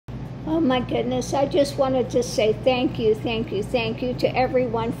Oh my goodness, I just wanted to say thank you to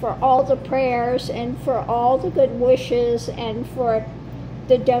everyone for all the prayers and for all the good wishes and for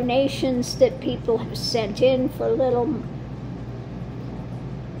the donations that people have sent in for little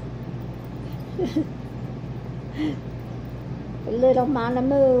little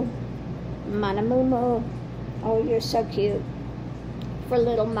Manamu. Manamumu. Oh, you're so cute. For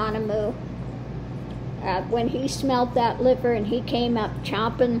little Manamu. When he smelled that liver and he came up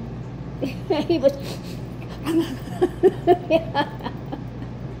chomping, he was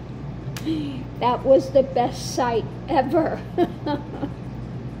that was the best sight ever.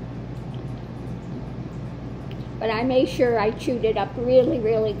 But I made sure I chewed it up really,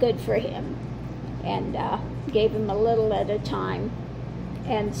 really good for him and gave him a little at a time.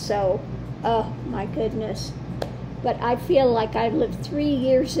 And so, oh my goodness. But I feel like I lived 3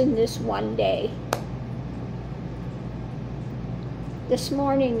 years in this one day. This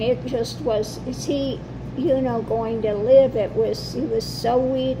morning it just was, is he, going to live? He was so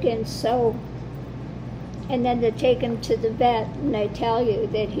weak and so, and then to take him to the vet and they tell you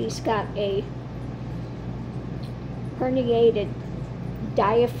that he's got a herniated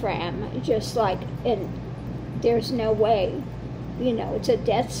diaphragm, just like, and there's no way, it's a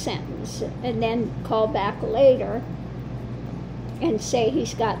death sentence, and then call back later and say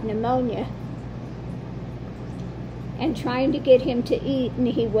he's got pneumonia. And trying to get him to eat, and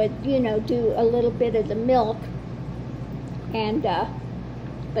he would, do a little bit of the milk, and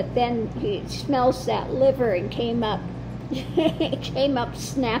but then he smells that liver and came up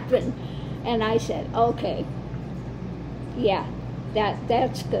snapping, and I said, okay, yeah,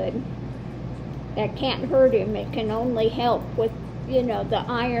 that's good. That can't hurt him. It can only help with, the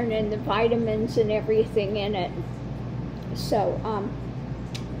iron and the vitamins and everything in it. So,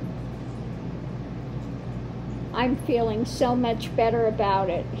 I'm feeling so much better about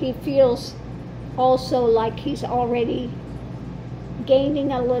it. He feels also like he's already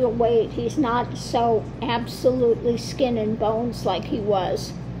gaining a little weight. He's not so absolutely skin and bones like he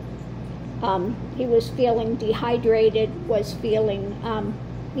was. He was feeling dehydrated, was feeling,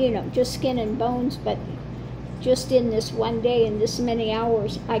 just skin and bones, but just in this one day, in this many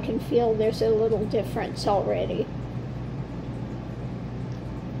hours, I can feel there's a little difference already.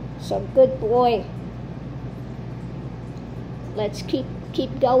 So good boy. Let's keep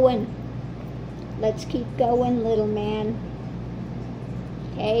going. Let's keep going, little man.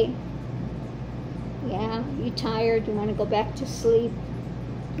 Okay? Yeah, you tired? You want to go back to sleep?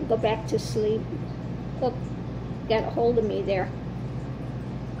 Go back to sleep. Oh, got a hold of me there.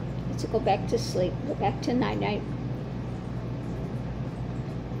 Let's go back to sleep. Go back to night-night.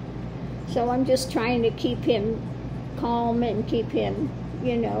 So I'm just trying to keep him calm and keep him,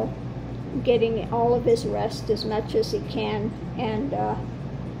 getting all of his rest as much as he can, and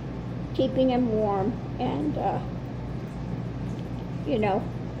keeping him warm, and in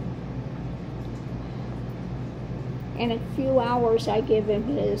a few hours I give him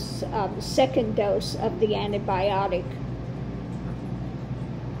his second dose of the antibiotic.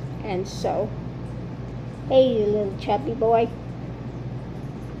 And so, hey, you little chubby boy.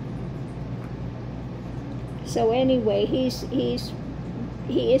 So anyway, he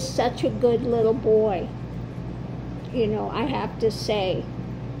is such a good little boy. I have to say,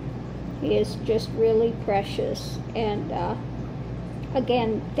 he is just really precious. And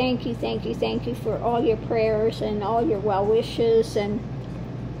again, thank you for all your prayers and all your well wishes and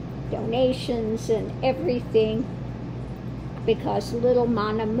donations and everything, because little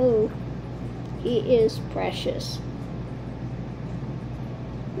Manamu, he is precious.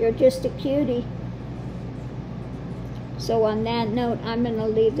 You're just a cutie. So on that note, I'm going to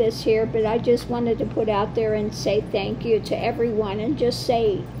leave this here, but I just wanted to put out there and say thank you to everyone, and just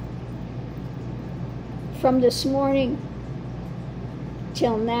say, from this morning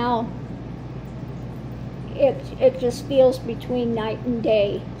till now, it just feels between night and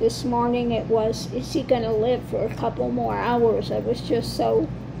day. This morning it was, is he going to live for a couple more hours? I was just so,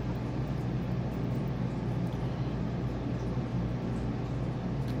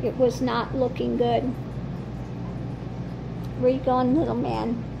 it was not looking good. Where you going, little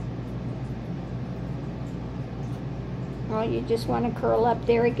man? Oh, you just want to curl up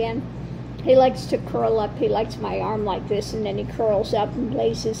there again? He likes to curl up. He likes my arm like this, and then he curls up and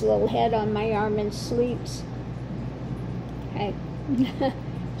lays his little head on my arm and sleeps. Okay.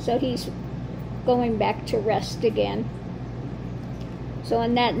 So he's going back to rest again. So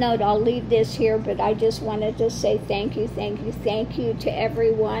on that note, I'll leave this here, but I just wanted to say thank you to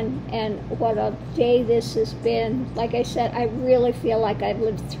everyone, and what a day this has been. Like I said, I really feel like I've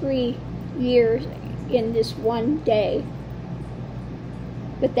lived 3 years in this one day.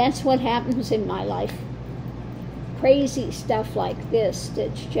 But that's what happens in my life. Crazy stuff like this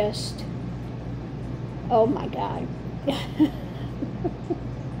that's just, oh my God.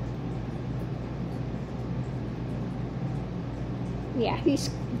 Yeah, he's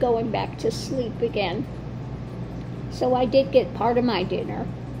going back to sleep again. So I did get part of my dinner,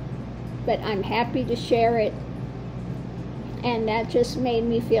 but I'm happy to share it. And that just made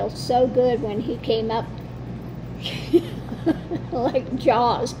me feel so good when he came up like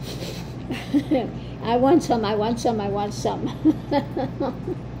Jaws. I want some, I want some, I want some.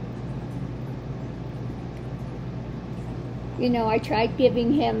 You know, I tried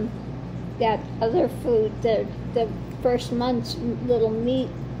giving him that other food, the first month's little meat.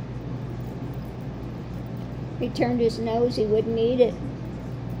 He turned his nose, he wouldn't eat it.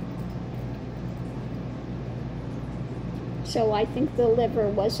 So I think the liver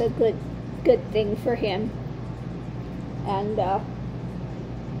was a good thing for him. And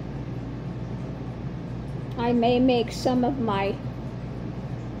I may make some of my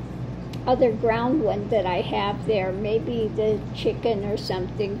other ground one that I have there, maybe the chicken or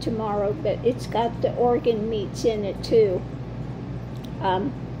something tomorrow, but it's got the organ meats in it too.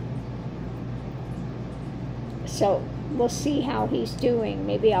 So we'll see how he's doing.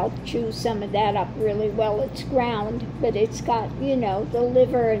 Maybe I'll chew some of that up really well. It's ground, but it's got, you know, the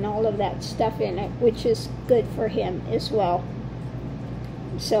liver and all of that stuff in it, which is good for him as well.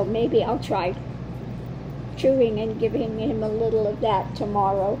 So maybe I'll try chewing and giving him a little of that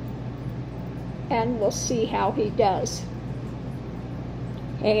tomorrow. And we'll see how he does.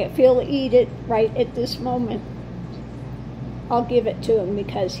 Hey, if he'll eat it right at this moment, I'll give it to him,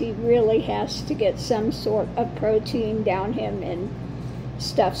 because he really has to get some sort of protein down him and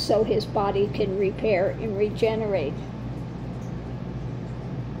stuff so his body can repair and regenerate.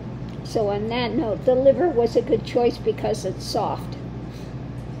 So on that note, the liver was a good choice because it's soft.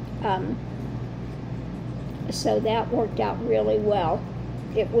 So that worked out really well.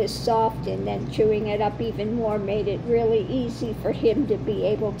 It was soft, and then chewing it up even more made it really easy for him to be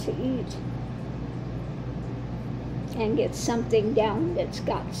able to eat and get something down that's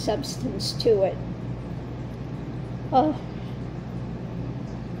got substance to it. Oh,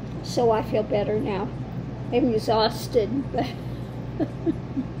 so I feel better now. I'm exhausted, but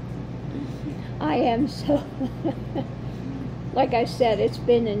I am so, like I said, it's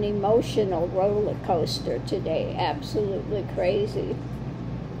been an emotional roller coaster today, absolutely crazy.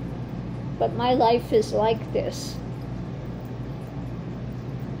 But my life is like this.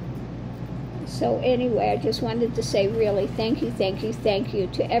 So anyway, I just wanted to say really thank you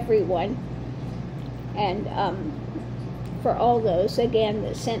to everyone. And for all those, again,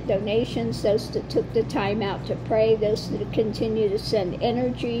 that sent donations, those that took the time out to pray, those that continue to send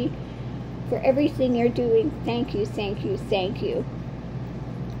energy, for everything you're doing. Thank you.